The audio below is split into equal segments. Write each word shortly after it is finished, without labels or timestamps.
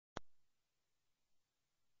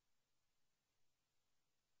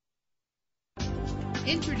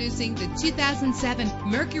Introducing the 2007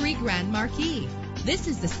 Mercury Grand Marquis. This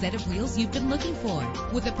is the set of wheels you've been looking for,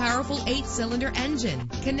 with a powerful 8-cylinder engine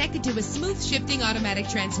connected to a smooth shifting automatic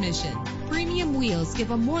transmission. Premium wheels give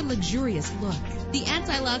a more luxurious look. The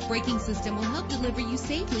anti-lock braking system will help deliver you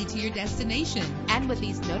safely to your destination. And with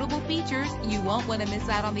these notable features, you won't want to miss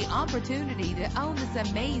out on the opportunity to own this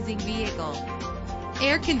amazing vehicle.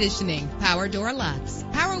 Air conditioning, power door locks,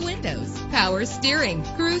 power windows, power steering,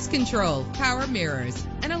 cruise control, power mirrors,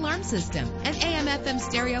 an alarm system, an AM/FM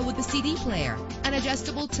stereo with a CD player, an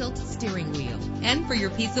adjustable tilt steering wheel. And for your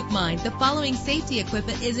peace of mind, the following safety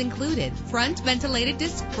equipment is included: front ventilated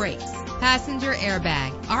disc brakes, passenger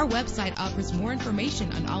airbag. Our website offers more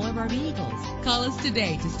information on all of our vehicles. Call us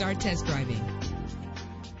today to start test driving.